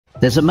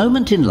There's a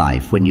moment in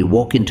life when you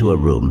walk into a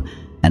room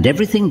and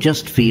everything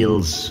just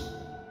feels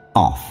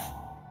off.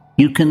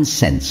 You can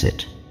sense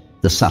it,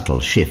 the subtle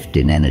shift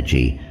in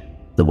energy,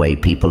 the way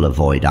people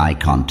avoid eye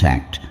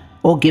contact,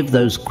 or give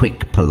those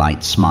quick,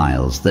 polite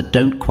smiles that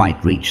don't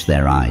quite reach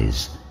their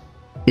eyes.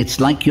 It's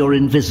like you're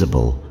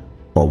invisible,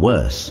 or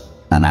worse,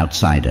 an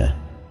outsider.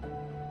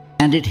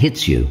 And it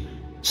hits you.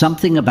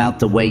 Something about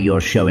the way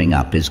you're showing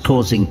up is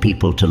causing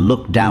people to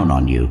look down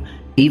on you,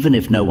 even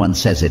if no one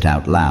says it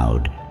out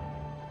loud.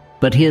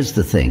 But here's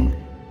the thing.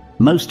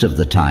 Most of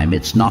the time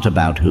it's not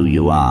about who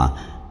you are,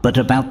 but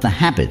about the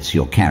habits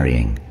you're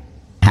carrying.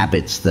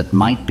 Habits that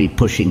might be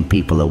pushing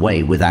people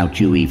away without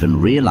you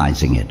even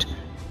realizing it.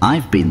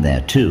 I've been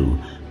there too,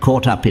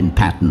 caught up in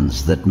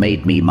patterns that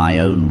made me my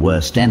own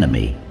worst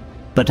enemy.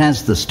 But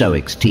as the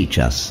Stoics teach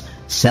us,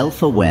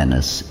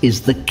 self-awareness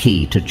is the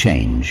key to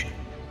change.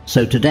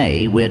 So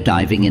today we're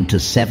diving into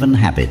 7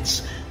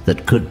 habits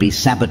that could be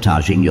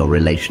sabotaging your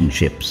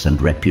relationships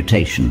and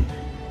reputation,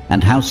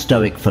 and how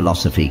Stoic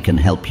philosophy can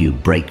help you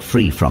break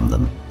free from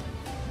them.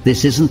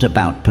 This isn't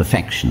about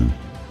perfection,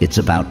 it's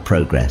about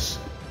progress.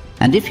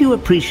 And if you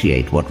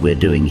appreciate what we're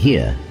doing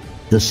here,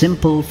 the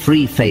simple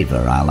free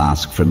favor I'll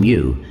ask from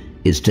you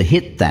is to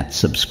hit that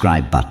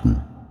subscribe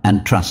button.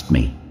 And trust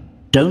me,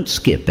 don't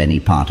skip any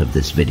part of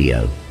this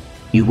video.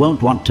 You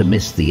won't want to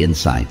miss the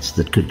insights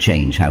that could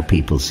change how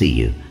people see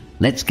you.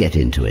 Let's get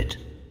into it.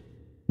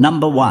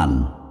 Number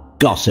 1,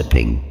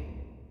 gossiping.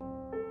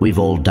 We've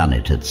all done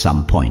it at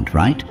some point,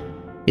 right?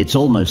 It's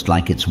almost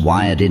like it's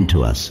wired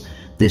into us,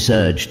 this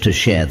urge to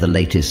share the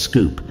latest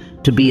scoop,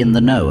 to be in the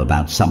know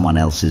about someone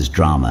else's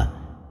drama.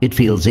 It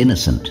feels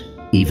innocent,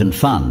 even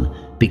fun,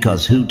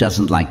 because who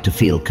doesn't like to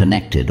feel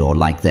connected or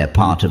like they're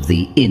part of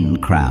the in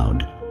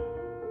crowd?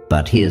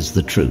 But here's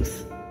the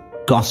truth.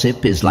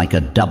 Gossip is like a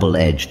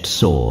double-edged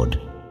sword.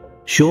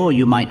 Sure,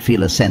 you might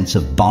feel a sense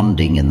of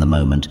bonding in the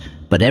moment,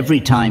 but every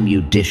time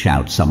you dish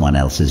out someone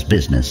else's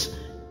business,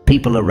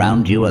 people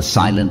around you are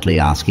silently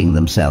asking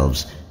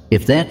themselves,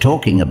 if they're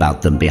talking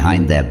about them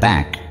behind their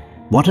back,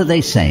 what are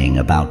they saying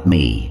about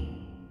me?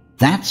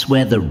 That's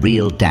where the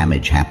real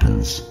damage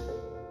happens.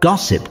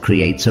 Gossip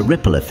creates a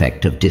ripple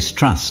effect of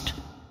distrust.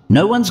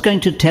 No one's going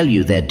to tell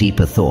you their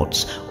deeper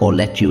thoughts or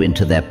let you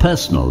into their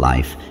personal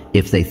life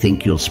if they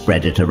think you'll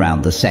spread it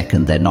around the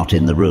second they're not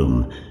in the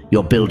room.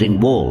 You're building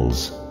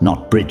walls,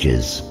 not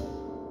bridges.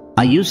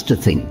 I used to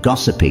think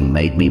gossiping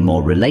made me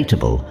more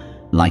relatable,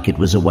 like it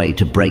was a way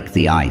to break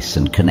the ice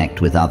and connect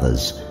with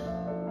others.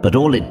 But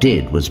all it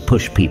did was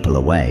push people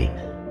away.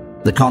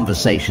 The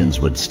conversations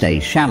would stay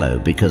shallow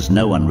because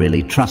no one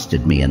really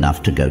trusted me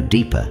enough to go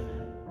deeper.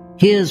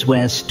 Here's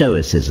where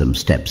Stoicism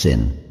steps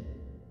in.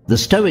 The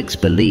Stoics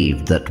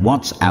believed that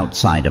what's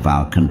outside of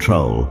our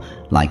control,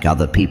 like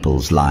other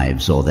people's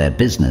lives or their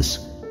business,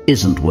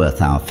 isn't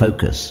worth our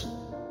focus.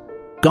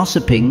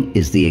 Gossiping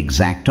is the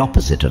exact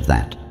opposite of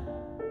that.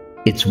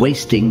 It's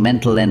wasting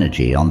mental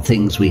energy on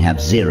things we have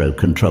zero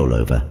control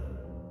over.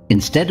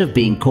 Instead of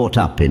being caught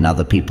up in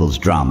other people's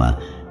drama,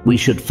 we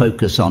should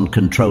focus on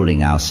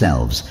controlling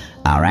ourselves,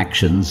 our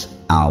actions,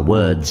 our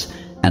words,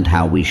 and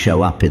how we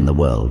show up in the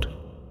world.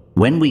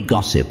 When we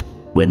gossip,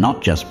 we're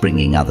not just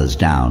bringing others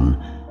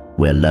down,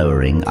 we're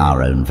lowering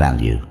our own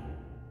value.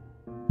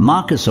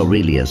 Marcus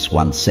Aurelius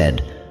once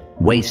said,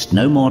 "Waste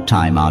no more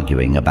time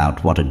arguing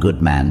about what a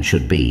good man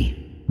should be.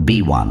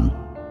 Be one."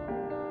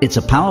 It's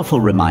a powerful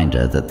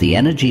reminder that the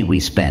energy we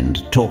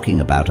spend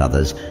talking about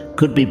others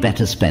could be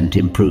better spent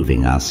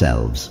improving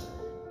ourselves.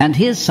 And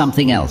here's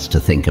something else to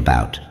think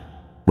about.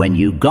 When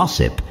you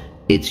gossip,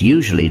 it's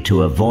usually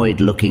to avoid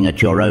looking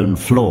at your own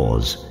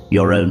flaws,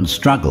 your own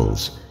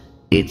struggles.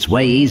 It's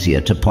way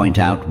easier to point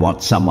out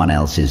what someone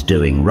else is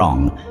doing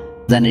wrong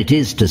than it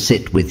is to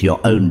sit with your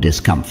own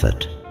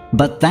discomfort.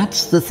 But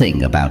that's the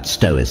thing about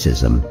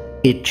Stoicism.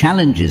 It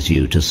challenges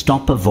you to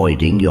stop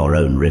avoiding your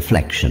own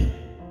reflection.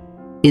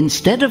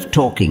 Instead of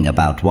talking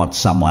about what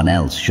someone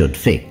else should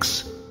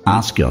fix,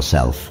 ask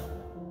yourself,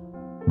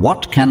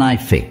 what can I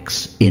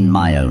fix in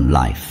my own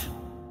life?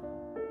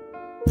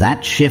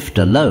 That shift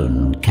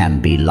alone can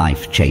be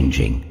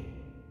life-changing.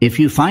 If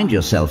you find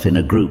yourself in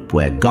a group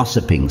where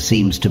gossiping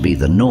seems to be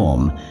the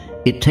norm,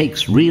 it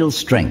takes real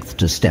strength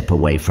to step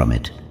away from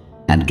it.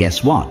 And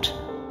guess what?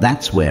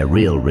 That's where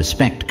real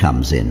respect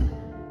comes in.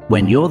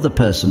 When you're the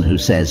person who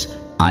says,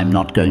 "I'm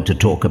not going to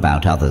talk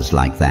about others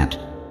like that,"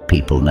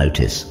 people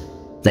notice.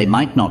 They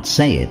might not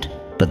say it,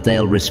 but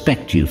they'll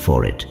respect you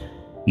for it.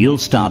 You'll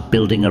start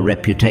building a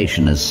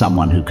reputation as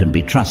someone who can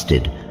be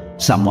trusted,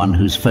 someone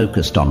who's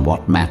focused on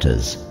what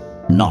matters,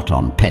 not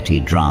on petty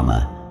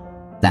drama.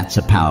 That's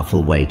a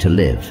powerful way to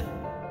live.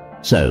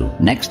 So,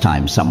 next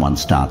time someone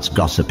starts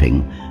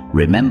gossiping,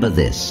 remember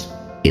this: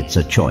 it's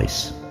a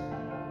choice.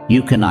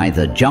 You can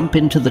either jump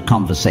into the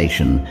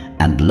conversation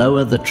and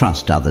lower the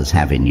trust others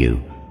have in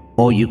you,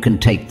 or you can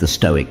take the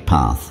Stoic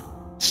path,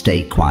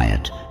 stay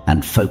quiet,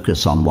 and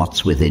focus on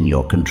what's within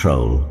your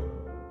control.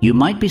 You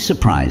might be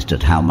surprised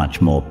at how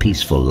much more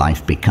peaceful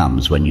life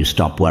becomes when you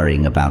stop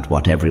worrying about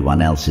what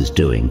everyone else is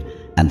doing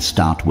and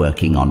start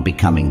working on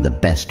becoming the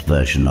best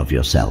version of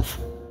yourself.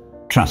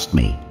 Trust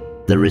me,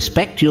 the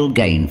respect you'll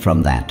gain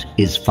from that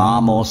is far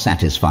more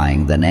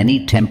satisfying than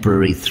any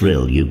temporary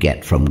thrill you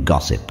get from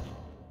gossip.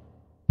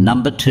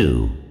 Number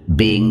 2,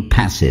 being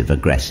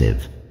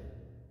passive-aggressive.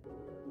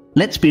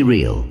 Let's be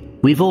real,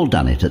 we've all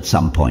done it at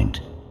some point.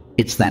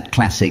 It's that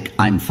classic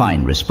 "I'm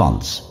fine"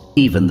 response,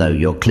 even though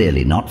you're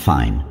clearly not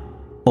fine.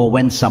 Or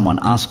when someone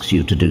asks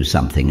you to do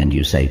something and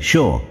you say,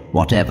 "Sure,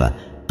 whatever,"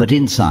 but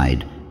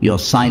inside, you're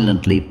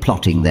silently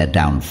plotting their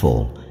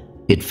downfall.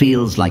 It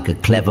feels like a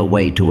clever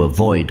way to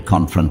avoid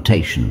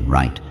confrontation,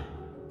 right?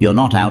 You're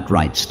not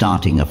outright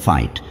starting a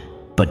fight,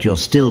 but you're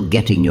still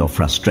getting your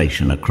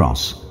frustration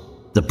across.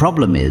 The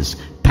problem is,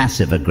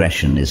 passive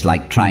aggression is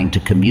like trying to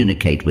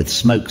communicate with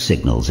smoke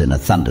signals in a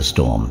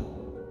thunderstorm.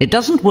 It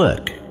doesn't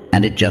work,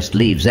 and it just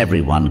leaves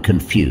everyone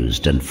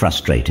confused and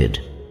frustrated.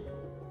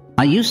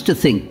 I used to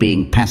think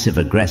being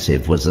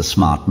passive-aggressive was a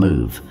smart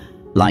move.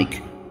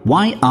 Like,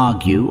 why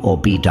argue or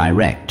be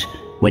direct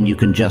when you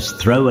can just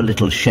throw a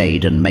little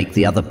shade and make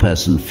the other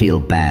person feel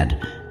bad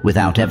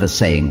without ever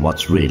saying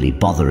what's really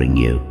bothering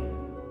you?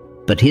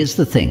 But here's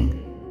the thing.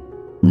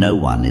 No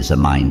one is a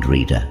mind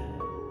reader.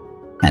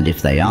 And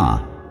if they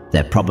are,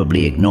 they're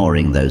probably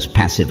ignoring those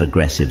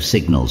passive-aggressive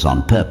signals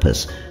on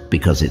purpose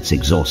because it's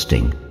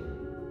exhausting.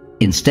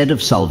 Instead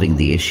of solving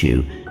the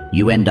issue,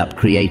 you end up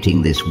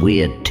creating this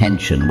weird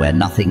tension where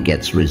nothing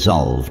gets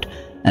resolved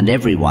and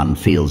everyone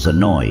feels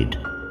annoyed.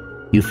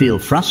 You feel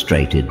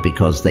frustrated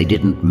because they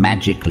didn't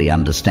magically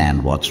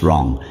understand what's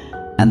wrong,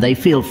 and they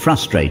feel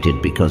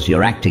frustrated because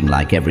you're acting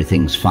like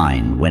everything's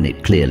fine when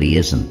it clearly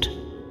isn't.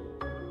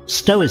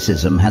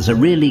 Stoicism has a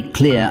really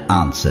clear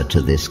answer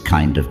to this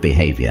kind of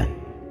behavior.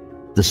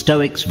 The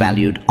Stoics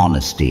valued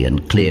honesty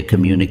and clear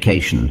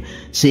communication,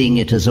 seeing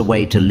it as a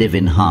way to live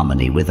in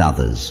harmony with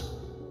others.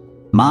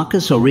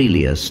 Marcus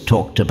Aurelius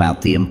talked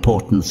about the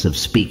importance of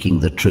speaking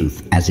the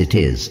truth as it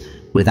is,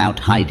 without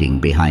hiding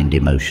behind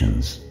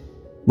emotions.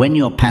 When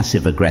you're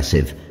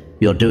passive-aggressive,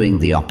 you're doing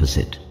the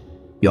opposite.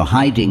 You're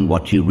hiding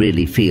what you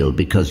really feel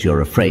because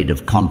you're afraid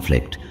of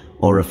conflict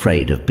or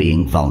afraid of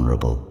being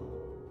vulnerable.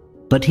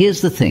 But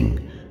here's the thing,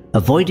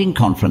 avoiding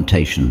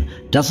confrontation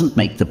doesn't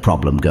make the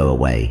problem go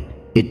away,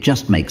 it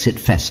just makes it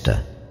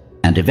fester.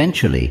 And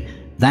eventually,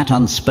 that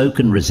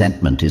unspoken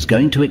resentment is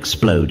going to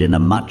explode in a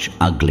much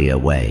uglier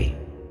way.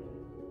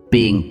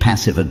 Being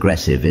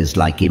passive-aggressive is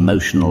like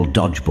emotional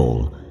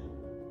dodgeball.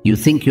 You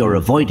think you're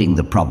avoiding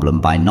the problem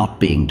by not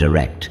being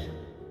direct,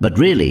 but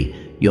really,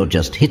 you're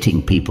just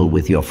hitting people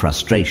with your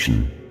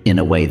frustration in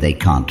a way they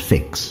can't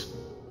fix.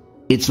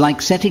 It's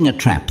like setting a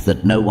trap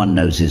that no one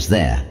knows is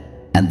there,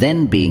 and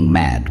then being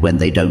mad when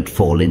they don't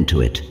fall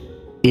into it.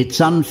 It's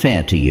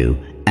unfair to you,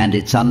 and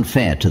it's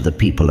unfair to the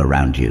people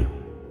around you.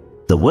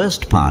 The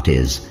worst part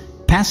is,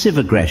 passive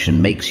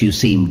aggression makes you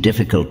seem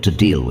difficult to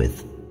deal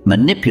with,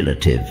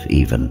 manipulative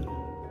even.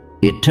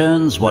 It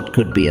turns what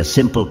could be a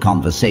simple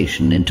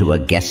conversation into a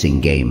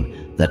guessing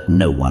game that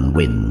no one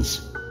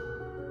wins.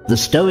 The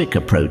Stoic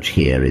approach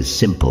here is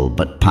simple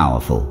but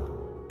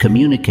powerful.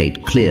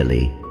 Communicate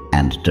clearly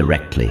and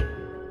directly.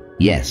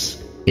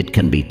 Yes, it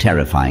can be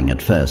terrifying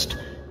at first,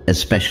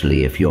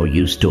 especially if you're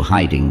used to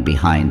hiding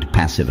behind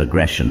passive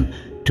aggression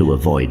to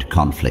avoid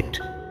conflict.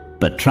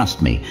 But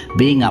trust me,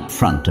 being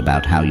upfront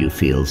about how you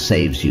feel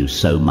saves you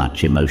so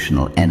much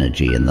emotional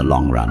energy in the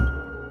long run.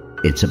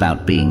 It's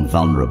about being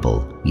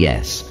vulnerable,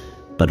 yes,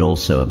 but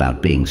also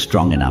about being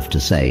strong enough to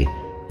say,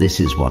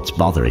 "This is what's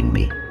bothering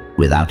me,"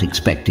 without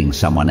expecting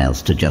someone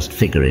else to just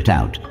figure it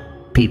out.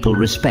 People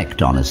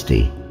respect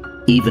honesty,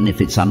 even if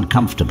it's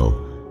uncomfortable.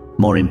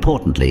 More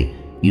importantly,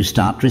 you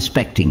start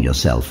respecting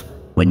yourself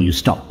when you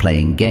stop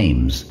playing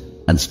games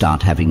and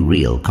start having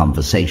real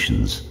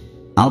conversations.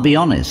 I'll be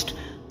honest,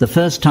 the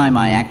first time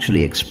I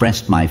actually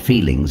expressed my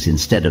feelings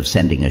instead of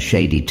sending a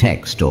shady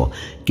text or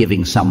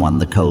giving someone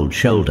the cold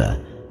shoulder,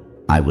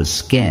 I was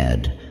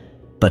scared,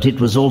 but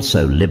it was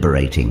also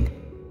liberating.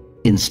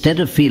 Instead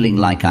of feeling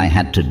like I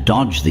had to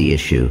dodge the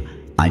issue,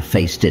 I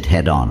faced it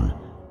head on.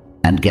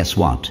 And guess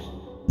what?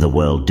 The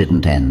world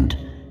didn't end.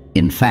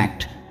 In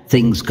fact,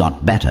 things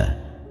got better.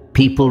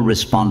 People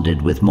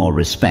responded with more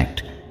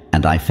respect,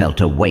 and I felt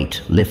a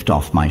weight lift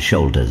off my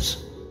shoulders.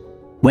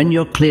 When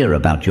you're clear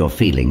about your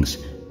feelings,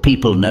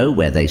 people know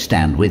where they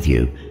stand with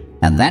you,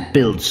 and that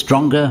builds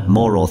stronger,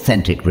 more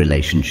authentic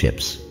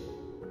relationships.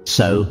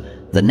 So,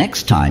 the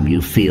next time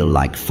you feel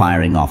like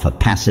firing off a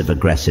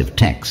passive-aggressive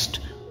text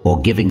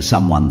or giving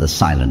someone the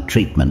silent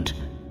treatment,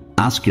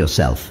 ask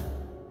yourself,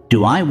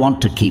 do I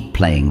want to keep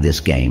playing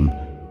this game,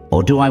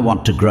 or do I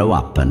want to grow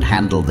up and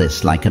handle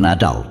this like an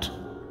adult?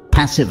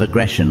 Passive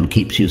aggression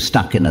keeps you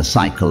stuck in a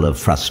cycle of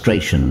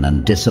frustration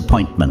and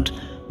disappointment,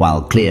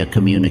 while clear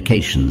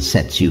communication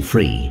sets you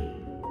free.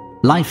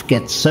 Life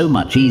gets so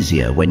much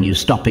easier when you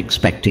stop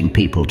expecting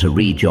people to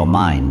read your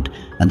mind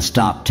and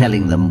start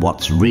telling them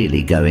what's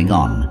really going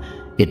on.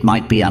 It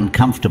might be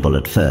uncomfortable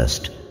at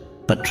first,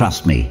 but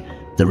trust me,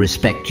 the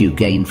respect you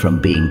gain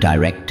from being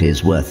direct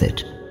is worth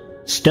it.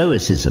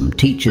 Stoicism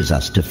teaches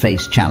us to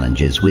face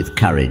challenges with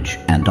courage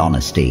and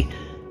honesty,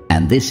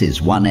 and this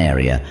is one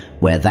area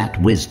where that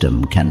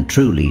wisdom can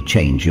truly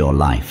change your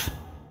life.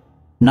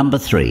 Number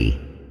 3.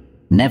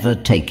 Never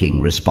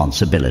taking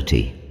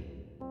responsibility.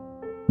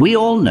 We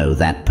all know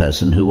that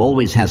person who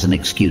always has an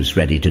excuse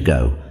ready to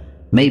go.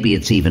 Maybe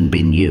it's even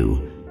been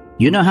you.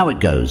 You know how it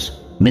goes.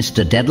 Missed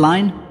a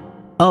deadline?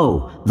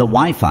 Oh, the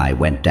Wi-Fi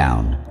went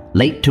down.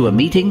 Late to a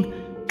meeting?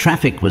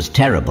 Traffic was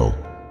terrible.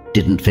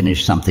 Didn't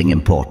finish something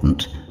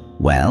important.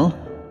 Well,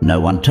 no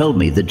one told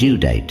me the due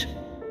date.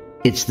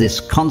 It's this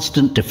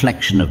constant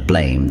deflection of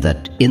blame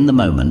that, in the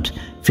moment,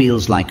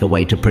 feels like a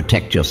way to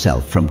protect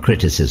yourself from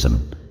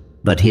criticism.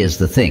 But here's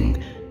the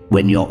thing.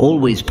 When you're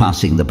always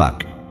passing the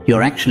buck,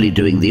 you're actually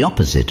doing the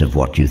opposite of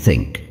what you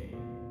think.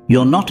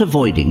 You're not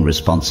avoiding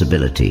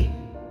responsibility.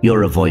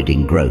 You're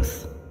avoiding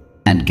growth.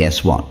 And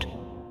guess what?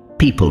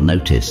 People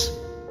notice.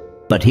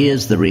 But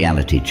here's the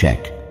reality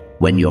check.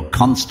 When you're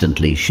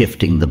constantly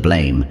shifting the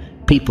blame,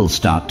 people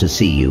start to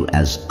see you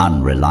as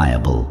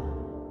unreliable.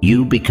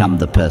 You become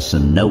the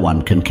person no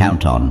one can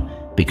count on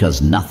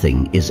because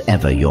nothing is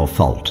ever your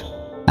fault.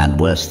 And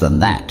worse than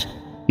that,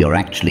 you're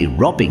actually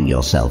robbing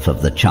yourself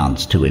of the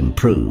chance to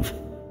improve.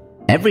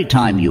 Every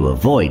time you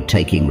avoid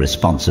taking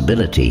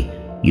responsibility,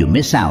 you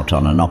miss out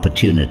on an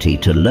opportunity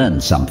to learn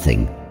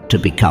something, to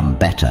become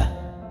better.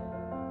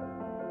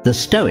 The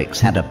Stoics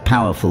had a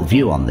powerful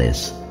view on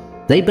this.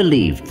 They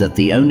believed that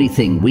the only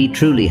thing we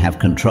truly have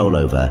control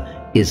over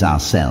is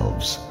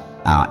ourselves,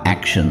 our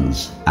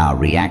actions, our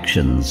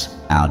reactions,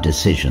 our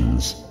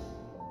decisions.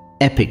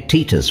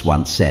 Epictetus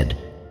once said,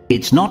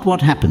 "It's not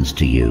what happens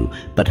to you,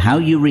 but how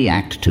you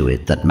react to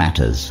it that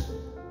matters."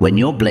 When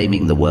you're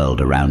blaming the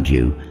world around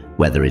you,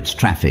 whether it's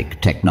traffic,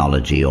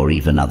 technology, or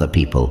even other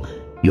people,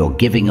 you're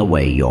giving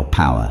away your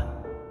power.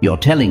 You're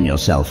telling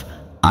yourself,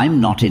 "I'm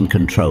not in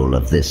control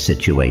of this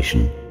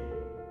situation."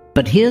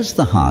 But here's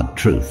the hard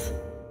truth.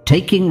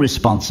 Taking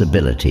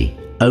responsibility,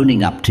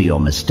 owning up to your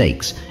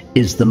mistakes,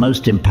 is the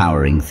most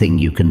empowering thing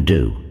you can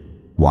do.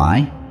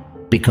 Why?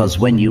 Because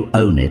when you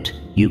own it,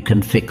 you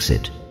can fix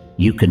it.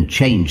 You can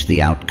change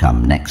the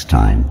outcome next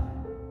time.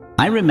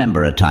 I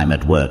remember a time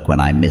at work when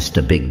I missed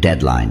a big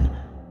deadline.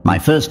 My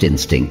first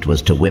instinct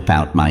was to whip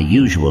out my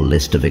usual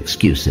list of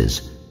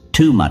excuses.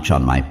 Too much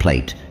on my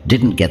plate,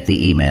 didn't get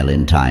the email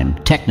in time,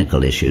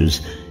 technical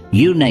issues,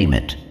 you name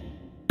it.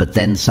 But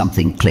then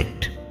something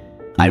clicked.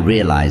 I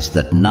realized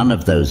that none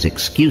of those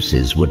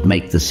excuses would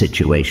make the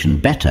situation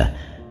better.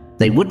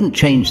 They wouldn't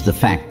change the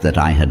fact that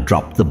I had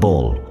dropped the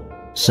ball.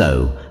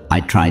 So I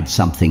tried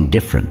something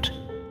different.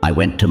 I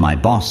went to my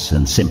boss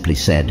and simply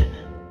said,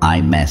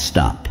 "I messed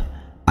up.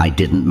 I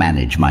didn't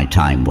manage my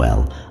time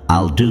well.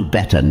 I'll do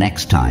better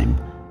next time."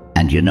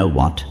 And you know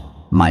what?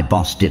 My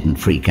boss didn't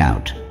freak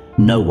out.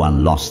 No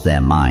one lost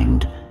their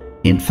mind.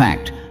 In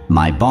fact,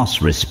 my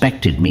boss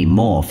respected me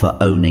more for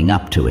owning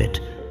up to it.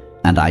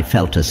 And I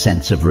felt a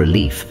sense of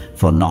relief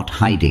for not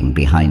hiding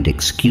behind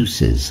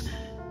excuses.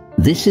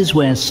 This is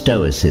where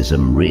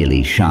Stoicism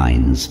really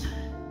shines.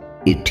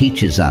 It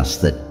teaches us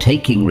that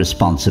taking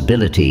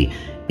responsibility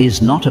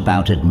is not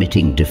about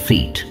admitting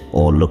defeat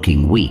or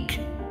looking weak.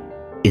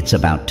 It's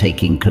about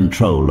taking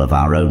control of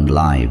our own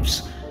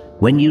lives.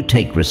 When you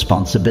take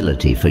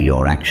responsibility for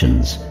your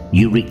actions,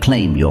 you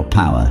reclaim your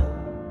power.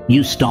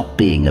 You stop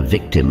being a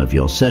victim of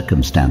your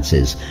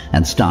circumstances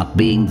and start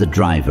being the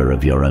driver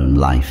of your own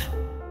life.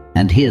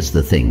 And here's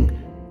the thing,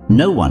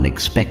 no one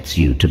expects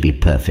you to be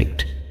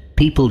perfect.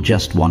 People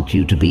just want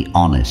you to be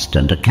honest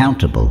and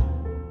accountable.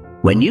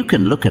 When you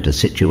can look at a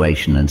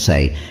situation and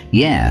say,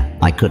 "Yeah,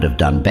 I could have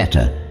done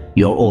better,"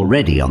 you're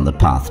already on the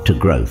path to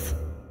growth.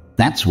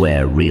 That's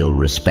where real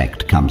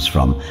respect comes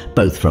from,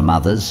 both from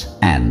others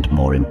and,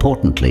 more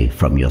importantly,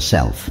 from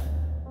yourself.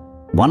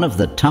 One of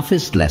the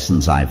toughest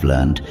lessons I've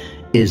learned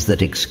is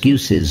that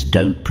excuses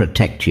don't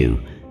protect you,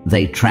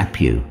 they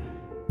trap you.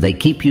 They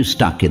keep you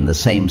stuck in the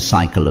same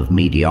cycle of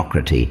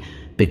mediocrity,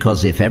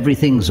 because if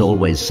everything's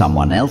always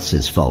someone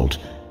else's fault,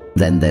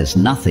 then there's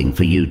nothing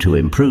for you to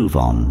improve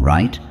on,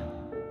 right?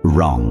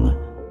 Wrong.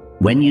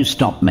 When you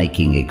stop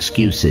making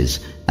excuses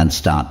and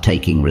start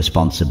taking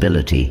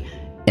responsibility,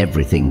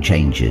 everything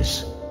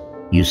changes.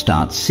 You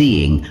start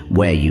seeing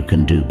where you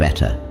can do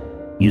better.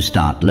 You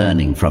start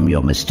learning from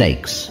your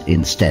mistakes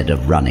instead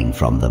of running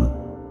from them.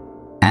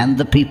 And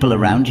the people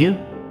around you?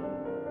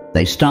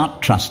 They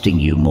start trusting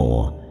you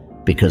more,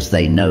 because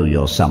they know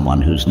you're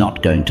someone who's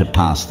not going to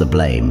pass the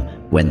blame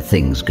when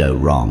things go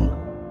wrong.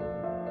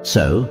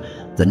 So,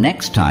 the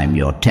next time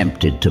you're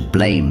tempted to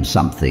blame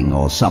something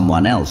or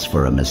someone else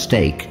for a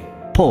mistake,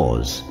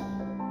 pause.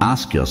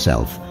 Ask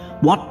yourself,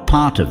 what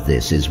part of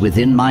this is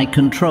within my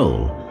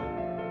control?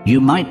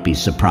 You might be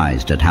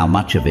surprised at how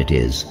much of it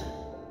is.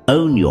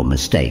 Own your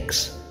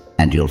mistakes,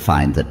 and you'll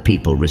find that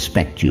people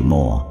respect you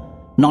more.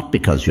 Not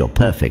because you're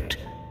perfect,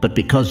 but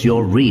because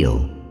you're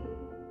real.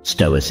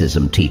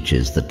 Stoicism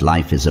teaches that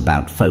life is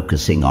about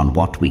focusing on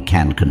what we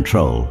can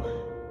control.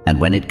 And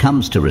when it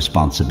comes to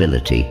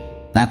responsibility,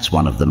 that's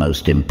one of the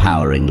most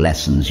empowering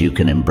lessons you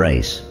can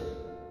embrace.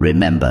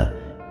 Remember,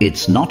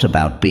 it's not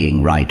about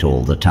being right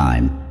all the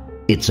time.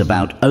 It's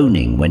about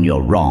owning when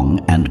you're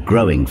wrong and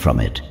growing from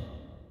it.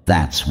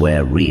 That's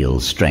where real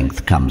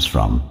strength comes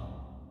from.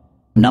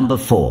 Number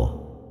 4,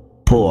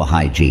 Poor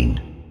hygiene.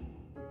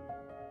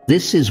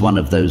 This is one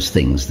of those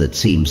things that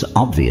seems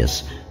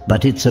obvious,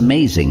 but it's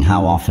amazing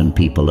how often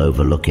people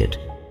overlook it.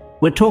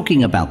 We're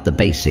talking about the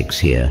basics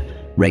here: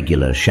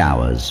 regular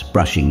showers,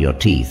 brushing your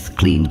teeth,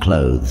 clean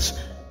clothes.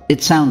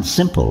 It sounds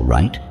simple,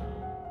 right?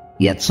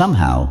 Yet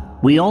somehow,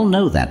 we all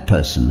know that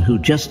person who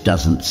just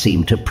doesn't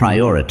seem to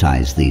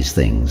prioritize these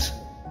things.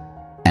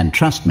 And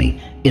trust me,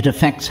 it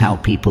affects how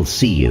people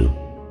see you.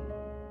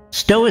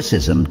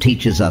 Stoicism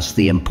teaches us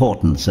the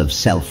importance of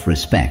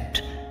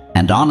self-respect,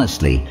 and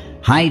honestly,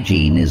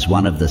 hygiene is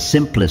one of the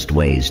simplest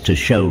ways to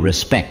show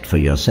respect for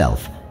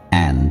yourself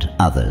and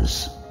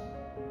others.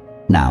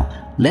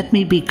 Now, let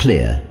me be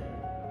clear.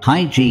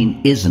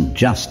 Hygiene isn't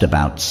just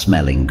about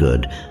smelling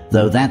good,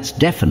 though that's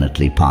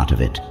definitely part of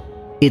it.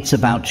 It's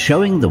about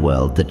showing the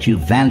world that you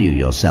value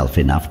yourself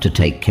enough to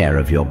take care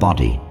of your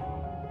body.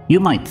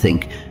 You might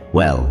think,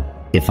 well,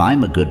 if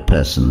I'm a good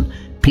person,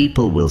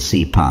 people will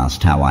see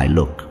past how I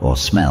look or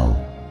smell.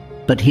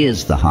 But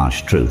here's the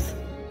harsh truth.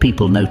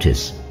 People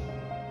notice.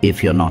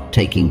 If you're not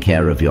taking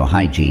care of your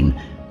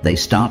hygiene, they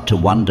start to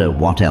wonder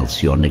what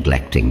else you're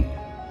neglecting.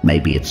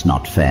 Maybe it's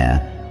not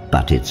fair,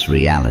 but it's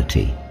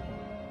reality.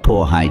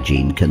 Poor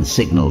hygiene can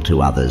signal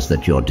to others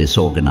that you're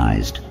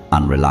disorganized,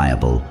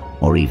 unreliable,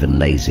 or even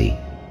lazy.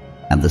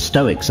 And the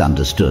Stoics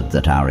understood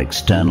that our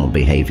external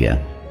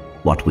behavior,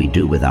 what we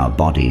do with our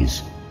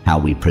bodies, how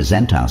we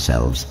present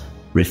ourselves,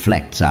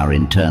 reflects our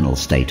internal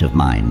state of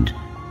mind.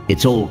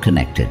 It's all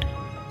connected.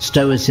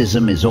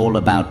 Stoicism is all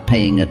about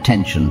paying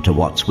attention to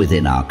what's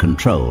within our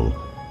control.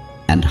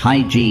 And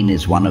hygiene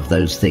is one of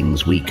those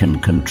things we can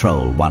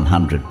control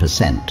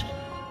 100%.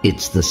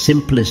 It's the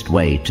simplest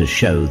way to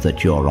show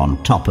that you're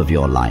on top of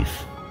your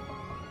life.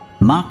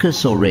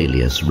 Marcus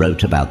Aurelius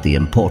wrote about the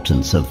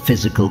importance of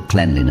physical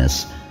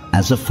cleanliness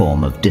as a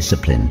form of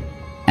discipline.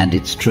 And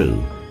it's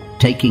true.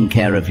 Taking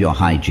care of your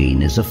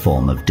hygiene is a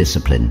form of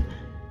discipline.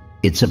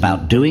 It's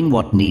about doing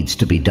what needs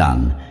to be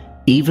done,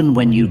 even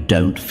when you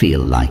don't feel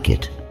like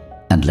it.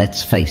 And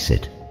let's face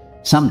it,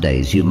 some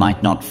days you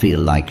might not feel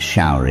like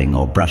showering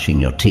or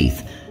brushing your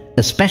teeth,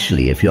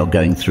 especially if you're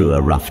going through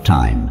a rough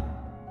time.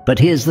 But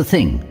here's the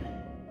thing.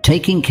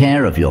 Taking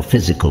care of your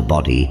physical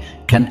body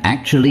can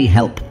actually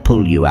help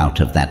pull you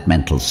out of that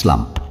mental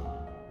slump.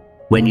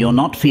 When you're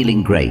not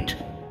feeling great,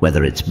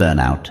 whether it's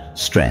burnout,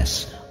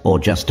 stress, or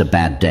just a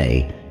bad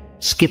day,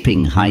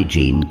 skipping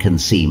hygiene can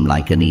seem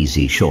like an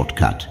easy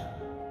shortcut.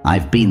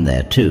 I've been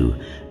there too,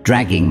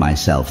 dragging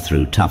myself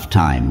through tough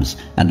times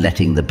and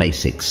letting the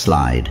basics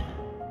slide.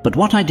 But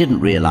what I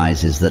didn't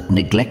realize is that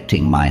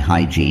neglecting my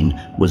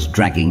hygiene was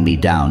dragging me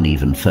down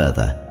even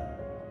further.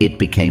 It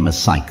became a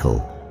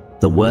cycle.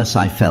 The worse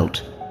I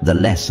felt, the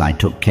less I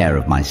took care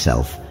of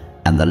myself,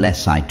 and the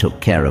less I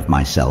took care of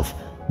myself,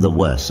 the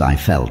worse I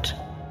felt.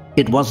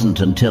 It wasn't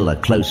until a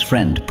close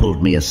friend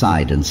pulled me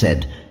aside and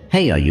said,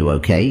 "Hey, are you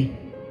okay?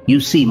 You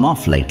seem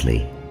off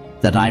lately,"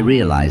 that I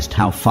realized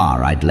how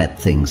far I'd let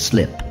things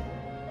slip.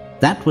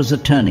 That was a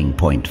turning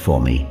point for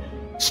me.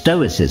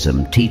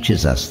 Stoicism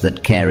teaches us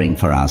that caring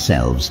for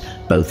ourselves,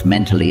 both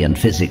mentally and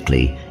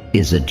physically,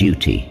 is a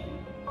duty.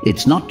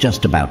 It's not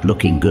just about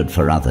looking good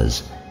for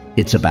others.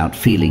 It's about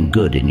feeling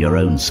good in your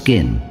own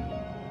skin.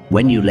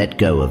 When you let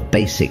go of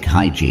basic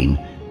hygiene,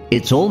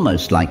 it's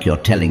almost like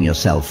you're telling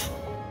yourself,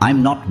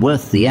 "I'm not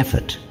worth the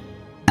effort."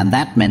 And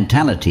that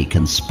mentality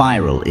can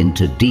spiral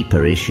into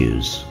deeper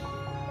issues.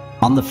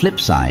 On the flip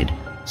side,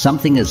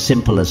 something as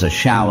simple as a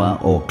shower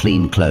or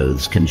clean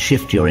clothes can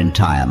shift your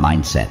entire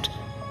mindset.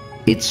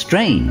 It's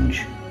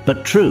strange,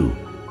 but true.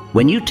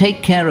 When you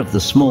take care of the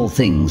small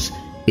things,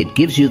 it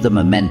gives you the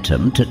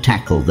momentum to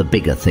tackle the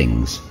bigger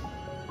things.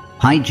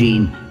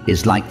 Hygiene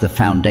is like the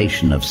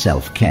foundation of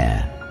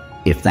self-care.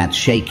 If that's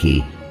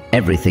shaky,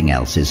 everything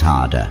else is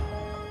harder.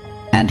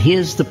 And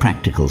here's the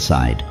practical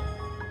side.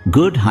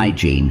 Good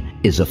hygiene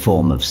is a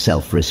form of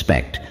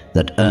self-respect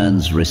that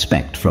earns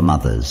respect from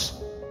others.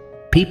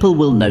 People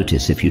will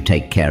notice if you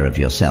take care of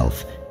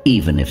yourself,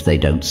 even if they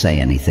don't say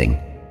anything.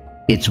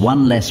 It's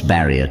one less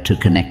barrier to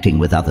connecting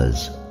with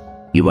others.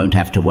 You won't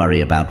have to worry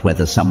about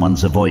whether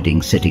someone's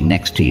avoiding sitting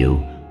next to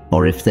you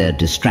or if they're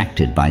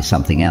distracted by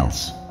something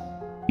else.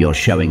 You're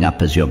showing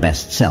up as your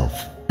best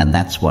self, and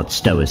that's what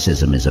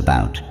Stoicism is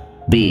about.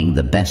 Being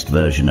the best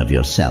version of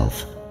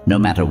yourself, no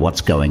matter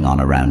what's going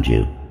on around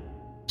you.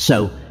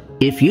 So,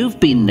 if you've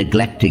been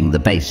neglecting the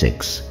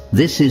basics,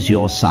 this is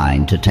your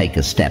sign to take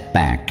a step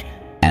back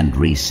and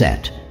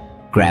reset.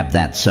 Grab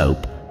that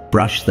soap,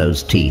 brush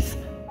those teeth,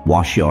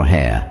 wash your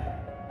hair.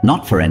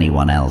 Not for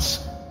anyone else,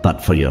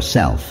 but for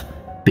yourself.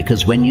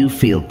 Because when you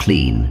feel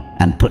clean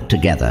and put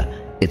together,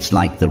 it's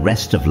like the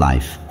rest of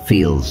life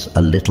feels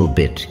a little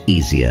bit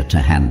easier to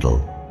handle.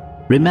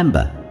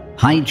 Remember,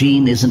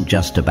 hygiene isn't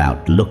just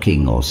about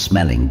looking or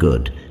smelling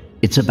good.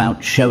 It's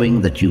about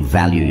showing that you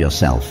value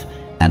yourself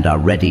and are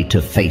ready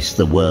to face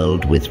the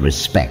world with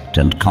respect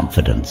and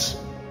confidence.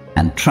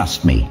 And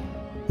trust me,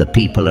 the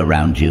people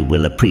around you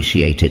will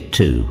appreciate it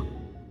too.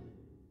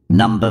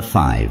 Number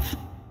 5.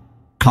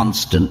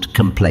 Constant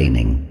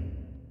complaining.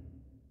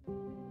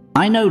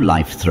 I know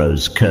life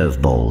throws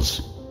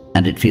curveballs.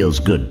 and it feels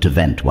good to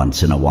vent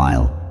once in a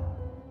while.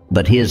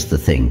 But here's the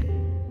thing.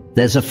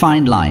 There's a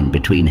fine line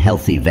between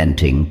healthy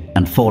venting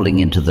and falling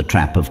into the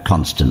trap of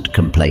constant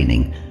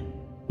complaining.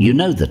 You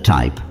know the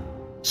type.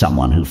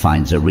 Someone who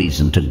finds a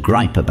reason to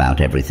gripe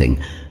about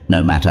everything,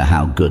 no matter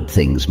how good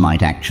things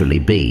might actually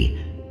be.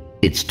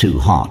 It's too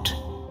hot.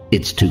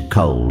 It's too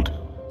cold.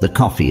 The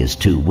coffee is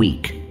too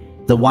weak.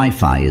 The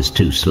Wi-Fi is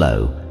too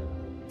slow.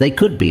 They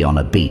could be on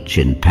a beach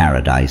in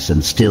paradise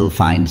and still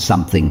find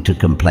something to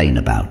complain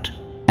about.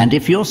 And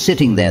if you're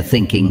sitting there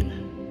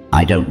thinking,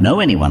 I don't know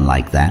anyone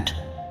like that,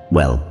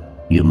 well,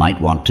 you might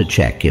want to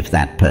check if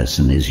that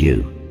person is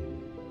you.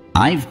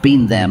 I've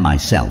been there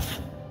myself.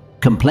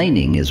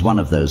 Complaining is one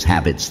of those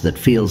habits that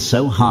feels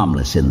so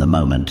harmless in the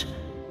moment,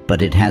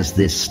 but it has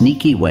this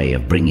sneaky way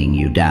of bringing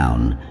you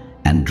down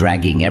and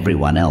dragging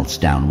everyone else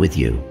down with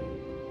you.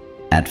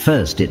 At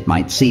first, it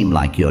might seem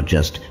like you're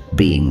just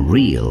being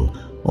real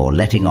or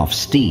letting off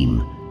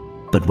steam,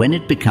 but when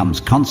it becomes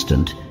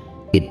constant,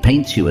 it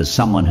paints you as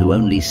someone who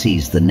only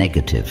sees the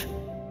negative.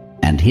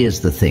 And here's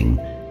the thing.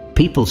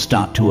 People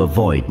start to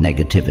avoid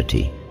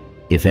negativity.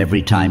 If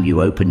every time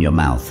you open your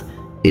mouth,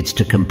 it's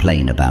to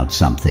complain about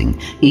something,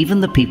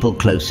 even the people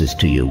closest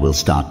to you will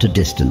start to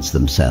distance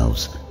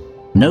themselves.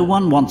 No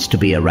one wants to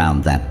be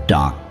around that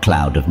dark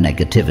cloud of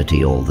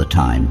negativity all the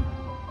time.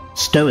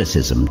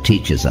 Stoicism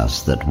teaches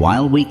us that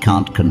while we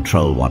can't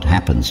control what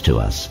happens to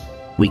us,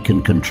 we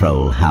can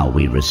control how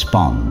we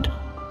respond.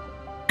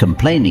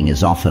 Complaining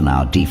is often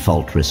our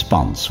default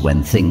response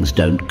when things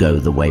don't go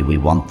the way we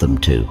want them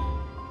to.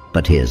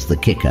 But here's the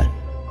kicker.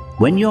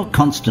 When you're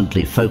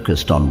constantly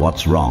focused on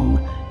what's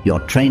wrong, you're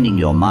training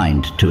your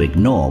mind to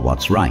ignore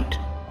what's right.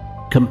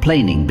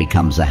 Complaining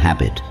becomes a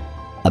habit,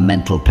 a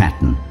mental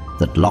pattern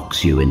that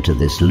locks you into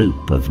this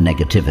loop of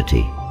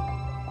negativity.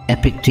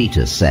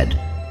 Epictetus said,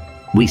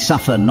 "We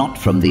suffer not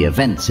from the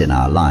events in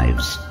our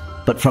lives,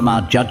 but from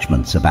our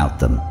judgments about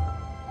them."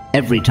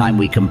 Every time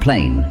we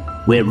complain,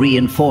 we're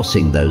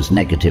reinforcing those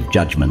negative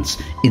judgments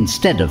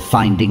instead of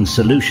finding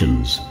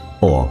solutions,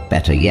 or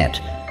better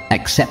yet,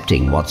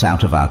 accepting what's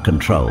out of our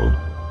control.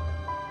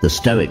 The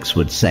Stoics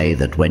would say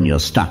that when you're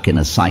stuck in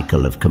a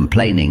cycle of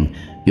complaining,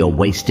 you're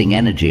wasting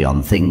energy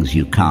on things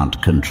you can't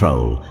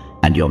control,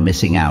 and you're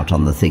missing out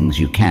on the things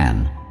you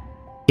can.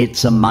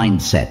 It's a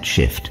mindset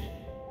shift.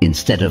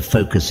 Instead of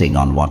focusing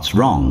on what's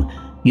wrong,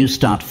 you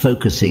start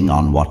focusing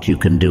on what you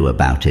can do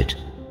about it.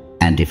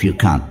 And if you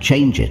can't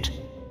change it,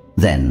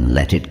 then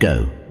let it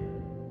go.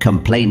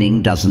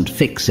 Complaining doesn't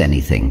fix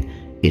anything.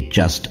 It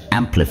just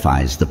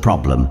amplifies the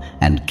problem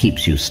and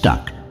keeps you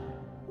stuck.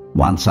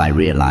 Once I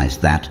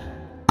realized that,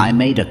 I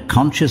made a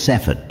conscious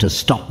effort to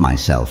stop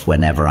myself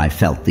whenever I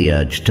felt the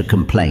urge to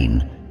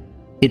complain.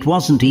 It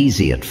wasn't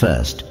easy at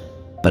first,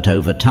 but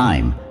over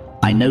time,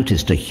 I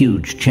noticed a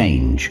huge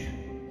change,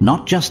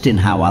 not just in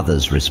how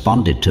others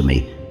responded to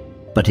me,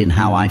 but in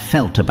how I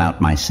felt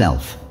about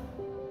myself.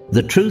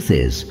 The truth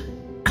is,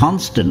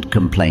 constant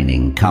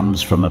complaining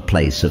comes from a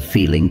place of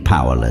feeling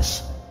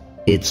powerless.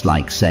 It's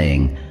like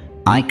saying,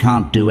 I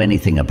can't do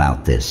anything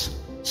about this,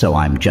 so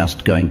I'm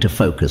just going to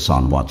focus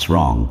on what's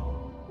wrong.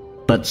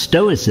 But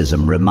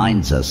Stoicism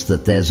reminds us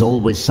that there's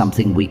always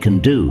something we can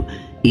do,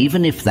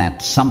 even if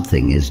that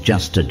something is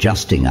just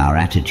adjusting our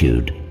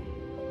attitude.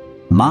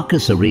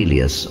 Marcus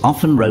Aurelius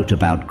often wrote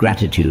about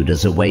gratitude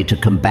as a way to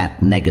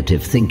combat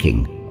negative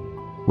thinking.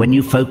 When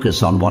you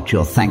focus on what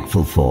you're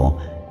thankful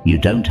for, you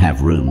don't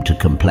have room to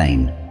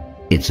complain.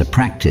 It's a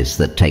practice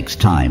that takes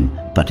time,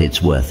 but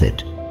it's worth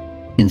it.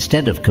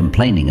 Instead of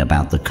complaining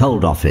about the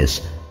cold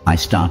office, I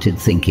started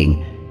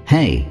thinking,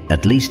 hey,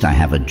 at least I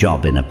have a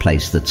job in a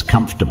place that's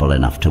comfortable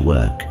enough to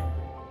work.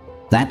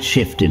 That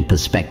shift in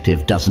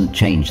perspective doesn't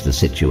change the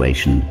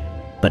situation,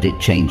 but it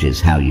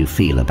changes how you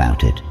feel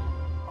about it.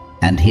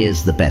 And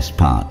here's the best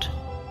part.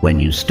 When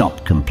you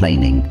stop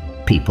complaining,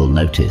 people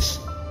notice.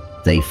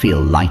 They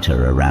feel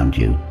lighter around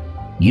you.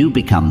 You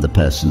become the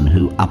person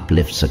who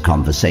uplifts a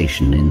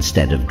conversation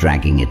instead of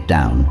dragging it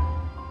down.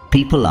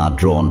 People are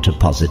drawn to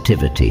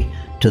positivity,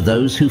 to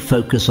those who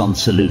focus on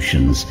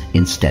solutions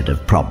instead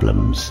of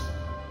problems.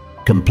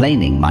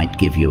 Complaining might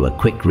give you a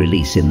quick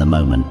release in the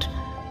moment,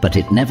 but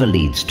it never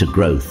leads to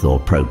growth or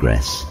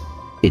progress.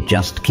 It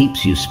just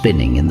keeps you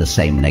spinning in the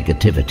same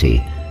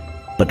negativity.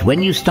 But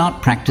when you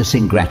start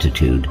practicing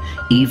gratitude,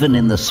 even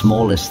in the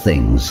smallest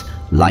things,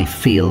 life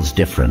feels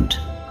different,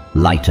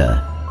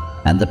 lighter,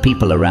 and the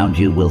people around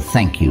you will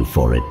thank you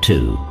for it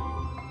too.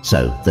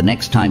 So, the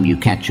next time you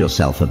catch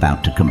yourself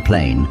about to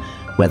complain,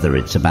 whether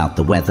it's about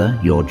the weather,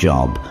 your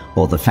job,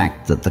 or the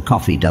fact that the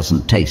coffee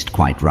doesn't taste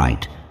quite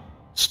right,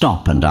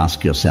 stop and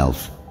ask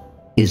yourself,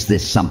 is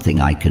this something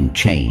I can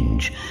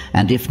change?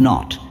 And if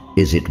not,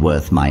 is it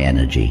worth my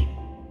energy?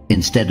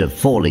 Instead of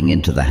falling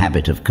into the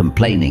habit of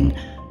complaining,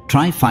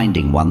 try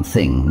finding one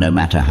thing, no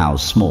matter how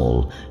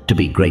small, to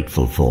be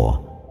grateful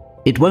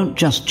for. It won't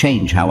just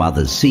change how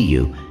others see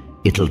you,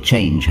 it'll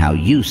change how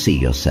you see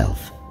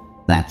yourself.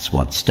 That's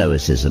what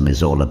Stoicism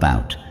is all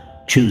about,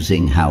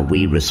 choosing how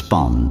we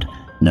respond,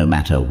 no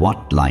matter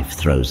what life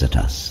throws at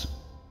us.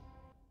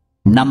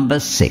 Number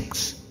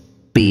 6.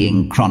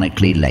 being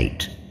chronically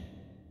late.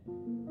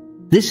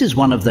 This is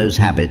one of those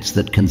habits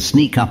that can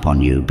sneak up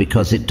on you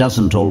because it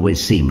doesn't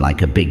always seem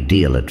like a big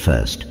deal at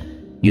first.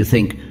 You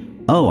think,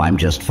 oh, I'm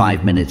just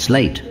 5 minutes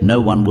late,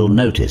 no one will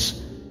notice.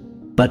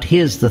 But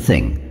here's the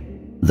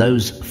thing,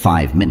 those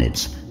 5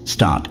 minutes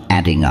start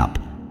adding up,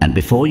 and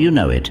before you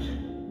know it,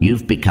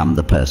 you've become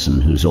the person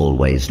who's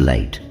always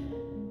late.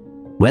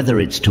 Whether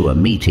it's to a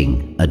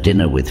meeting, a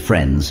dinner with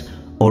friends,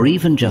 or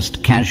even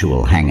just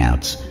casual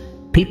hangouts,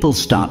 people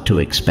start to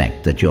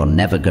expect that you're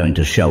never going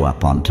to show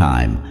up on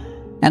time.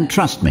 And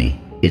trust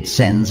me, it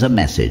sends a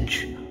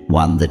message,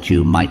 one that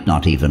you might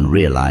not even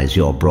realize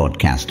you're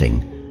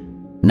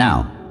broadcasting.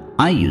 Now,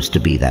 I used to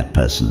be that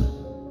person.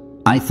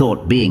 I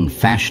thought being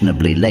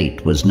fashionably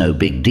late was no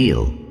big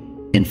deal.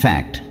 In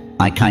fact,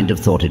 I kind of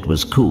thought it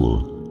was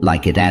cool,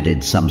 like it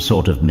added some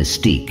sort of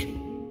mystique.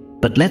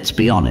 But let's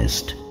be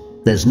honest,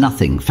 there's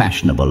nothing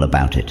fashionable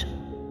about it.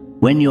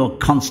 When you're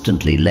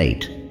constantly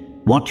late,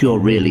 what you're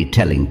really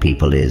telling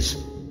people is,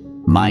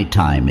 my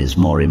time is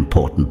more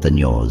important than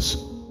yours.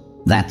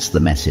 That's the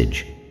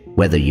message,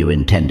 whether you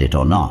intend it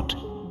or not.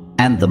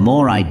 And the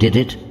more I did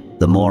it,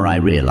 the more I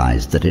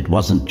realized that it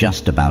wasn't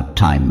just about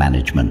time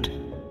management.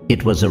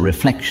 It was a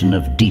reflection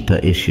of deeper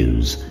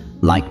issues,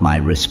 like my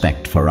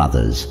respect for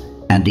others,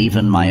 and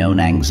even my own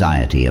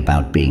anxiety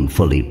about being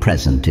fully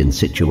present in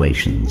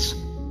situations.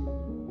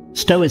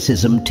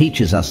 Stoicism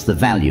teaches us the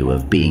value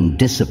of being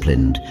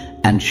disciplined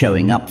and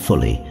showing up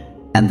fully,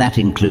 and that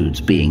includes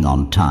being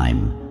on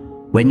time.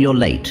 When you're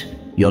late,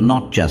 you're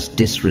not just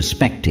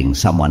disrespecting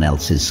someone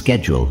else's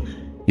schedule,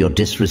 you're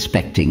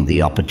disrespecting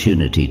the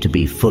opportunity to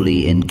be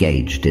fully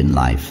engaged in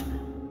life.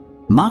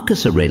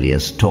 Marcus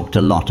Aurelius talked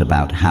a lot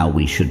about how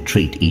we should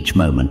treat each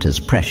moment as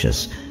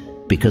precious,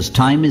 because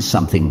time is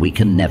something we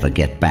can never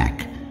get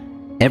back.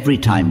 Every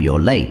time you're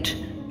late,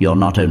 you're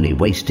not only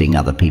wasting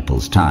other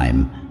people's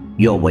time,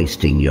 you're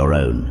wasting your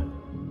own.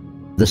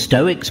 The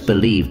Stoics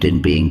believed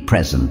in being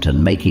present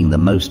and making the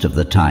most of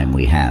the time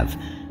we have,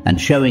 and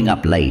showing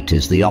up late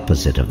is the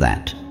opposite of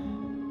that.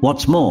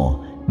 What's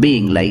more,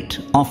 being late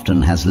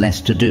often has less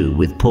to do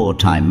with poor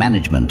time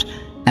management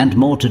and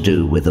more to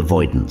do with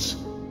avoidance.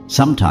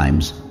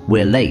 Sometimes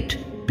we're late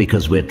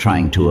because we're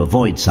trying to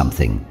avoid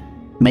something.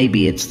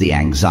 Maybe it's the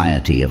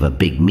anxiety of a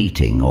big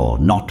meeting or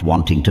not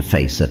wanting to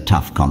face a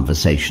tough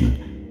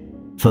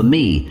conversation. For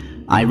me,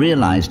 I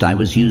realized I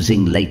was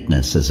using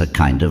lateness as a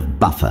kind of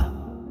buffer.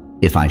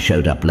 If I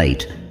showed up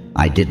late,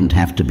 I didn't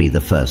have to be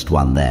the first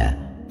one there,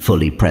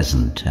 fully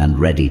present and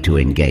ready to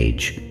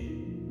engage.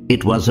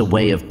 It was a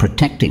way of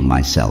protecting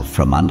myself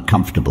from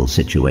uncomfortable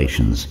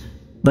situations.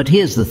 But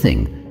here's the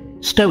thing,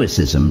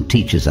 Stoicism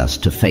teaches us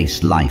to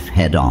face life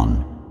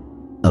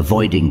head-on.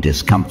 Avoiding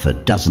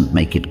discomfort doesn't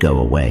make it go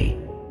away.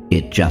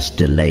 It just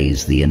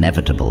delays the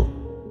inevitable.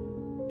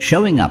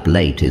 Showing up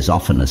late is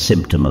often a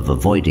symptom of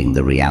avoiding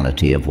the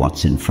reality of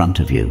what's in front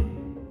of you.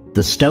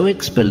 The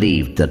Stoics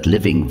believed that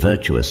living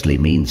virtuously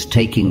means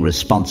taking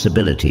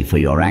responsibility for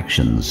your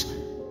actions,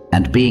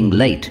 and being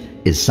late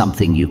is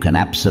something you can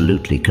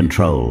absolutely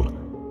control.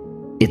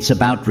 It's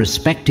about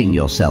respecting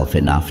yourself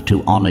enough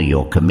to honor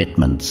your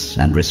commitments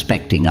and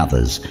respecting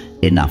others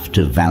enough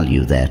to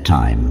value their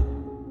time.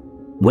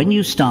 When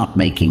you start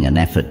making an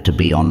effort to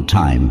be on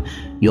time,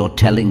 you're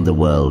telling the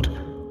world,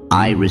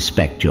 I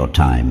respect your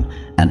time,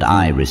 and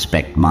I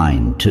respect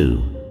mine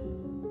too.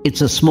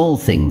 It's a small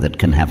thing that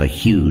can have a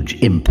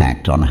huge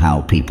impact on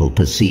how people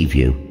perceive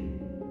you.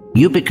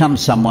 You become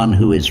someone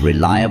who is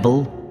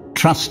reliable,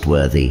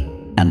 trustworthy,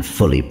 and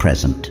fully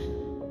present.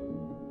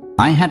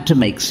 I had to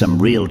make some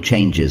real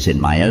changes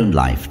in my own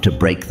life to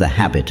break the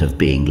habit of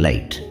being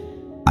late.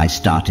 I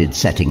started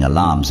setting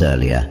alarms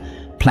earlier,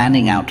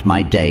 planning out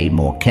my day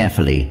more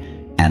carefully,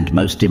 and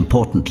most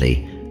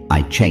importantly,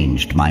 I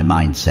changed my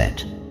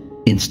mindset.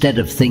 Instead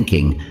of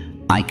thinking,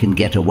 I can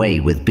get away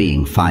with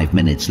being 5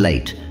 minutes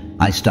late,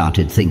 I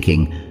started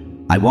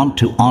thinking, I want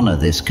to honor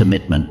this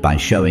commitment by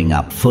showing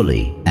up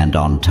fully and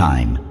on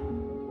time.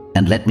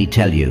 And let me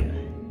tell you,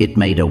 it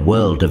made a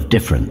world of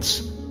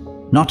difference.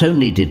 Not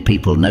only did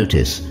people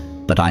notice,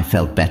 but I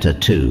felt better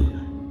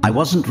too. I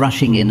wasn't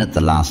rushing in at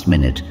the last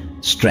minute,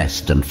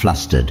 stressed and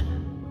flustered.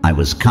 I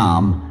was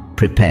calm,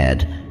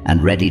 prepared,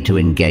 and ready to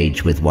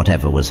engage with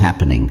whatever was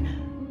happening.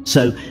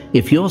 So,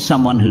 if you're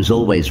someone who's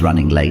always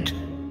running late,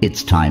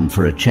 it's time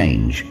for a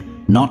change,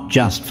 not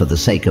just for the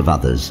sake of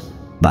others,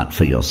 but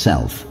for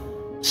yourself.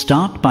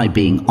 Start by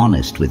being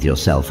honest with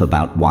yourself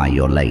about why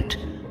you're late.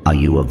 Are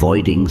you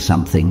avoiding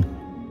something?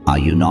 Are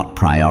you not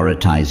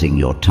prioritizing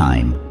your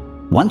time?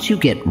 Once you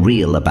get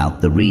real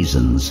about the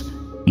reasons,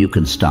 you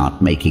can start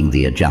making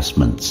the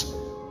adjustments.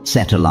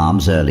 Set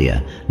alarms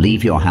earlier,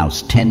 leave your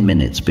house 10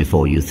 minutes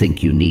before you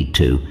think you need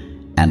to,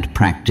 and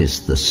practice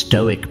the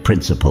Stoic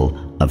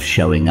principle of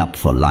showing up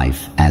for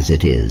life as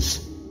it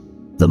is.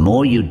 The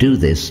more you do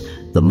this,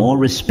 the more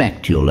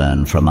respect you'll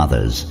earn from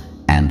others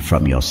and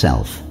from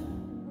yourself.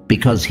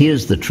 Because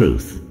here's the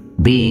truth,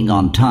 being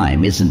on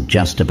time isn't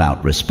just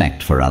about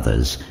respect for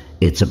others,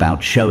 it's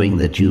about showing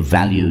that you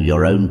value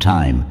your own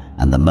time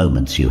and the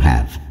moments you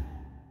have.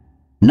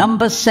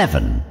 Number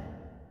 7.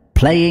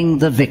 Playing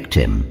the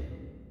victim.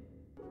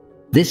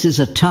 This is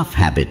a tough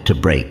habit to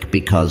break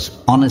because,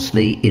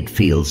 honestly, it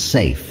feels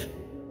safe.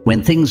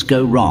 When things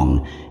go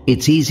wrong,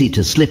 it's easy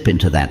to slip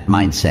into that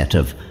mindset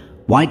of,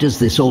 why does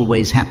this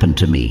always happen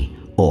to me?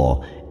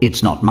 Or,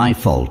 it's not my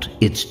fault,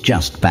 it's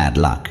just bad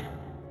luck.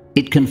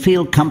 It can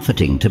feel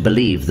comforting to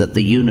believe that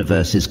the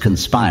universe is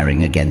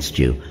conspiring against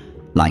you,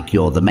 like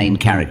you're the main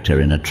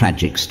character in a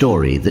tragic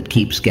story that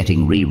keeps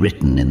getting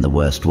rewritten in the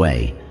worst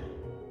way.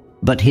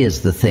 But here's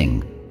the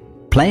thing.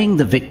 Playing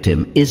the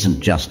victim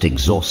isn't just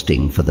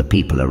exhausting for the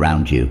people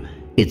around you,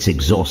 it's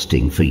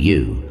exhausting for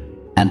you.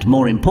 And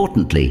more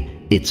importantly,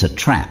 it's a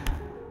trap.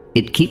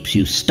 It keeps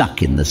you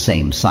stuck in the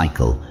same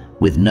cycle,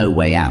 with no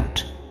way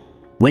out.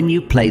 When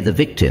you play the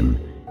victim,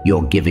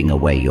 you're giving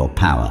away your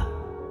power.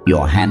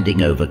 You're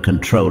handing over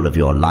control of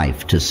your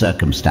life to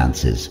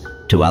circumstances,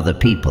 to other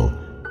people,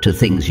 to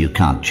things you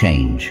can't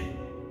change.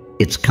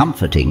 It's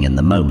comforting in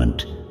the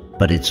moment,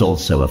 but it's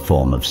also a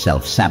form of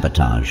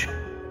self-sabotage.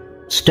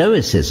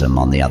 Stoicism,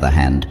 on the other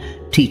hand,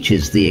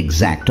 teaches the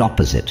exact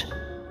opposite.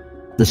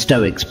 The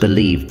Stoics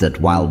believed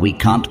that while we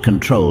can't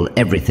control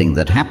everything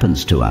that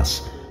happens to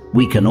us,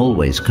 we can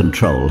always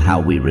control how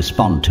we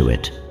respond to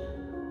it.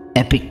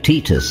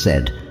 Epictetus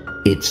said,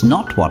 "It's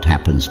not what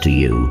happens to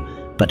you,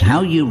 but how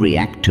you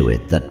react to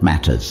it that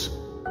matters."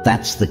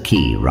 That's the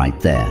key right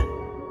there.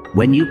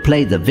 When you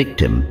play the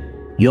victim,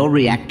 you're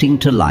reacting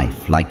to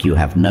life like you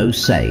have no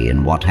say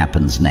in what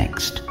happens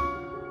next.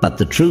 But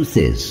the truth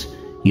is,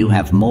 you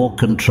have more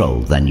control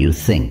than you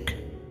think.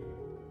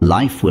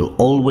 Life will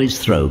always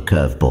throw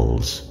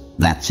curveballs.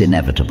 That's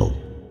inevitable.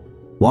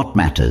 What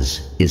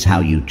matters is how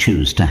you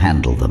choose to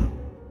handle them.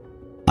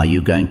 Are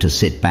you going to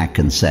sit back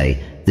and say,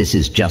 "This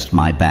is just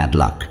my bad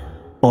luck"?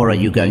 Or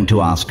are you going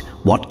to ask,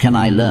 "What can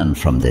I learn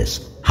from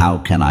this? How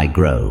can I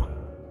grow?"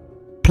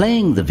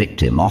 Playing the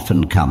victim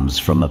often comes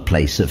from a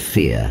place of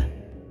fear.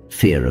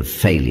 Fear of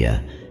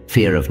failure,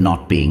 fear of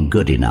not being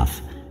good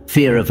enough,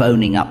 fear of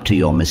owning up to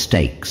your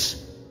mistakes.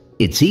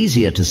 It's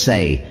easier to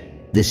say,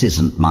 "This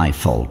isn't my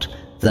fault,"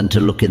 than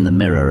to look in the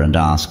mirror and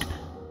ask,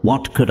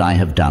 "What could I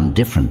have done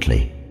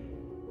differently?"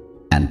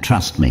 And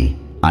trust me,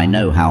 I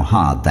know how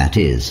hard that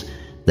is.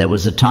 There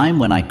was a time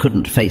when I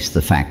couldn't face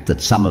the fact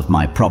that some of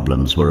my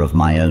problems were of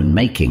my own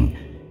making.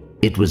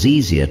 It was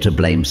easier to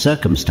blame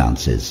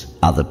circumstances,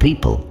 other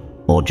people,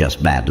 or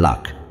just bad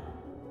luck.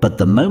 But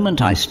the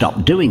moment I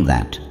stopped doing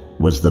that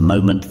was the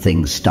moment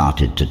things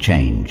started to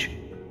change.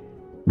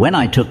 When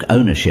I took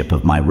ownership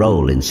of my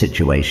role in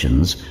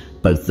situations,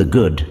 both the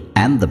good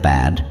and the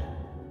bad,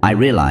 I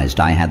realized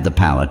I had the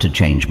power to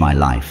change my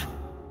life.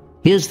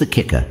 Here's the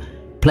kicker.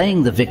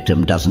 Playing the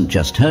victim doesn't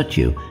just hurt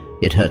you,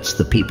 it hurts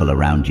the people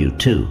around you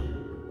too.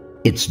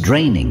 It's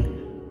draining.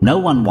 No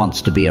one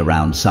wants to be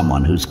around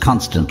someone who's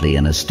constantly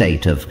in a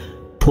state of,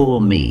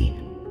 "Poor me."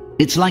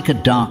 It's like a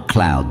dark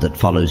cloud that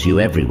follows you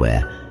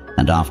everywhere,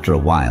 and after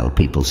a while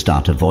people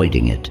start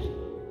avoiding it.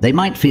 They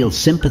might feel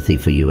sympathy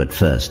for you at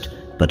first,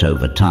 but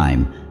over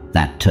time,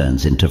 that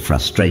turns into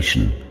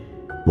frustration.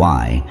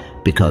 Why?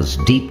 Because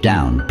deep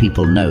down,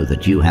 people know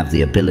that you have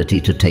the ability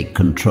to take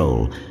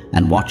control,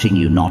 and watching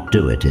you not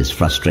do it is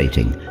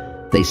frustrating.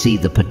 They see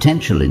the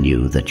potential in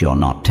you that you're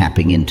not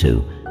tapping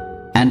into.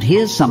 And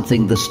here's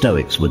something the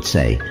Stoics would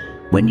say: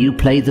 when you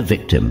play the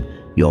victim,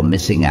 you're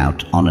missing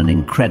out on an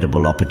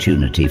incredible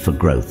opportunity for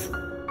growth.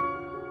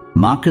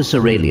 Marcus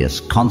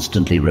Aurelius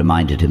constantly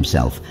reminded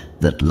himself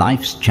that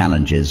life's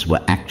challenges were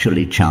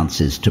actually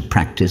chances to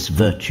practice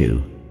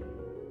virtue.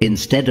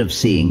 Instead of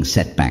seeing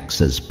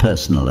setbacks as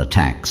personal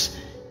attacks,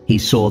 he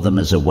saw them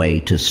as a way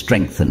to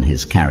strengthen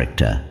his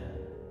character.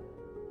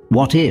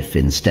 What if,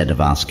 instead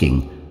of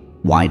asking,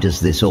 "Why does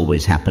this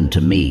always happen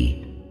to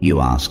me?" you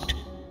asked,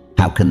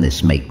 "How can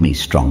this make me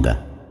stronger?"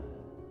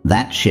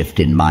 That shift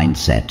in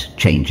mindset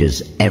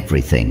changes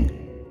everything.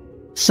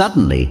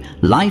 Suddenly,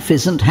 life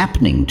isn't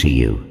happening to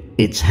you,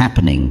 it's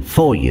happening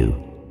for you.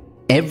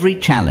 Every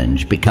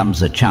challenge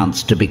becomes a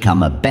chance to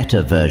become a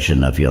better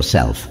version of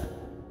yourself.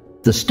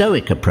 The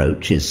Stoic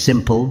approach is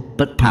simple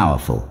but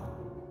powerful.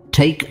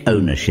 Take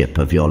ownership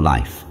of your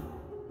life.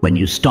 When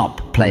you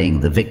stop playing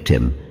the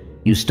victim,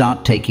 you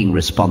start taking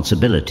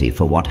responsibility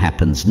for what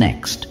happens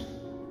next.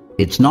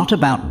 It's not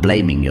about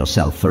blaming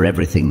yourself for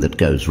everything that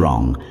goes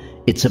wrong.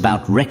 It's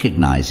about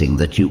recognizing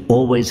that you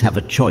always have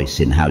a choice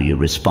in how you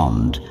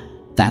respond.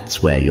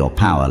 That's where your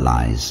power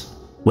lies.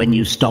 When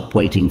you stop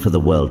waiting for the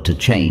world to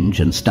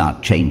change and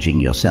start changing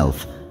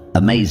yourself,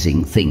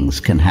 amazing things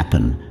can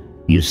happen.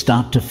 You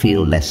start to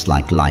feel less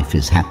like life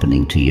is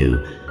happening to you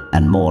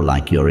and more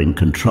like you're in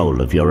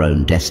control of your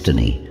own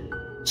destiny.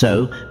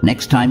 So,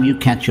 next time you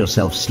catch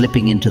yourself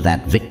slipping into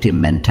that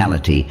victim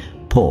mentality,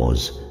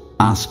 pause.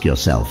 Ask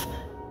yourself,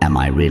 am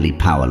I really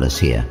powerless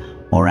here?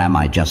 Or am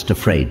I just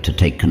afraid to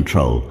take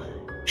control?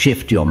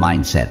 Shift your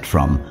mindset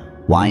from,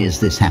 why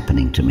is this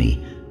happening to me?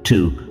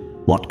 To,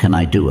 what can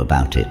I do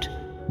about it?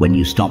 When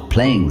you stop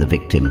playing the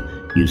victim,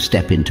 you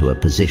step into a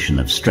position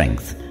of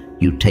strength.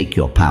 You take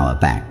your power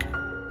back.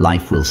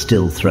 Life will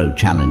still throw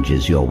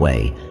challenges your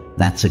way.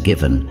 That's a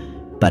given.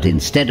 But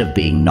instead of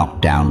being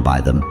knocked down by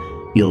them,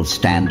 you'll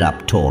stand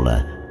up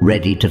taller,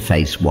 ready to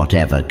face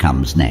whatever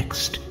comes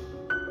next.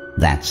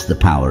 That's the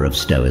power of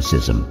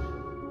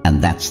Stoicism,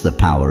 and that's the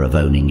power of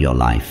owning your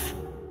life.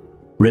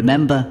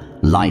 Remember,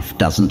 life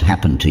doesn't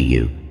happen to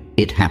you,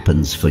 it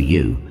happens for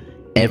you.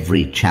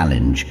 Every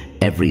challenge,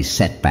 every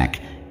setback,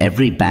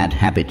 every bad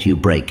habit you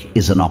break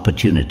is an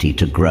opportunity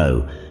to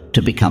grow,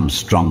 to become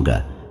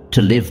stronger,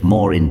 to live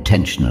more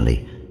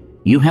intentionally.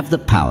 You have the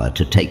power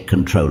to take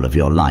control of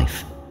your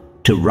life,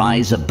 to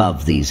rise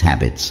above these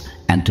habits,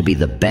 and to be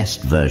the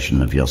best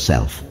version of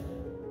yourself.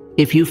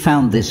 If you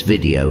found this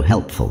video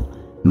helpful,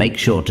 make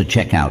sure to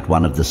check out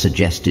one of the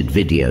suggested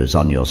videos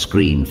on your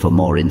screen for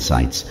more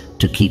insights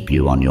to keep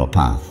you on your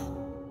path.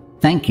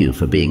 Thank you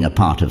for being a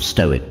part of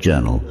Stoic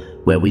Journal,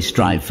 where we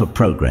strive for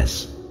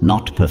progress,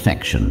 not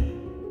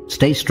perfection.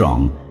 Stay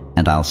strong,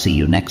 and I'll see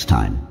you next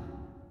time.